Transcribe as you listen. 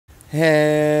Hello,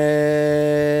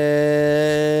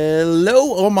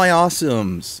 all my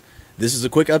awesomes. This is a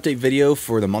quick update video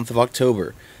for the month of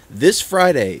October. This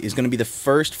Friday is going to be the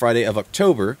first Friday of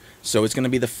October, so it's going to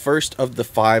be the first of the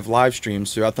 5 live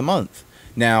streams throughout the month.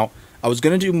 Now, I was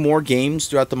going to do more games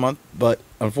throughout the month, but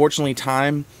unfortunately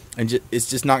time, it's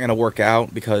just not going to work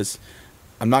out because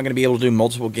I'm not going to be able to do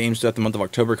multiple games throughout the month of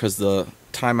October because the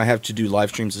time I have to do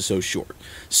live streams is so short.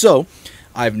 So,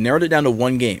 I've narrowed it down to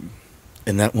one game.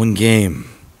 And that one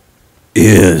game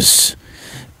is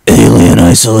Alien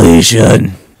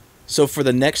Isolation. So for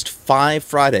the next 5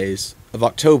 Fridays of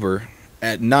October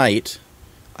at night,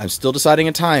 I'm still deciding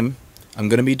a time. I'm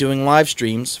going to be doing live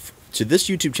streams to this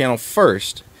YouTube channel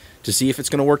first to see if it's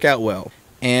going to work out well.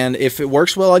 And if it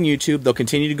works well on YouTube, they'll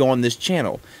continue to go on this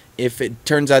channel. If it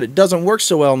turns out it doesn't work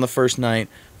so well on the first night,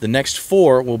 the next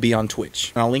 4 will be on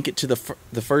Twitch. And I'll link it to the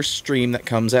first stream that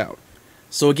comes out.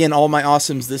 So again, all my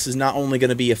awesomes, this is not only going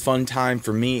to be a fun time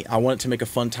for me, I want it to make a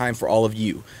fun time for all of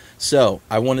you. So,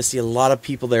 I want to see a lot of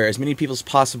people there, as many people as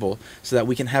possible, so that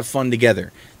we can have fun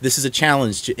together. This is a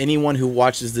challenge to anyone who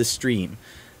watches this stream.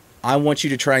 I want you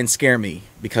to try and scare me,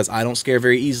 because I don't scare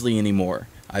very easily anymore.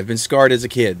 I've been scarred as a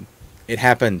kid. It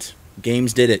happened.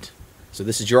 Games did it. So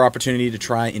this is your opportunity to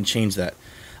try and change that.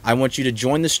 I want you to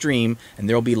join the stream, and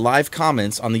there will be live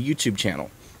comments on the YouTube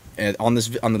channel. On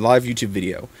the live YouTube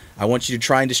video. I want you to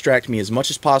try and distract me as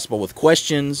much as possible with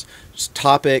questions,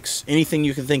 topics, anything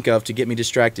you can think of to get me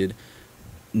distracted.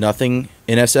 Nothing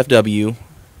NSFW,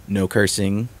 no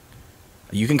cursing.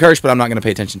 You can curse, but I'm not going to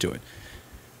pay attention to it.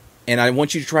 And I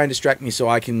want you to try and distract me so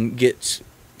I can get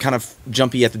kind of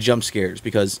jumpy at the jump scares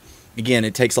because, again,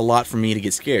 it takes a lot for me to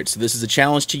get scared. So this is a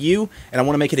challenge to you, and I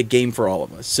want to make it a game for all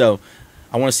of us. So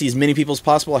I want to see as many people as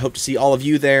possible. I hope to see all of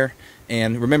you there.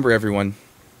 And remember, everyone,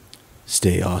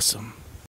 stay awesome.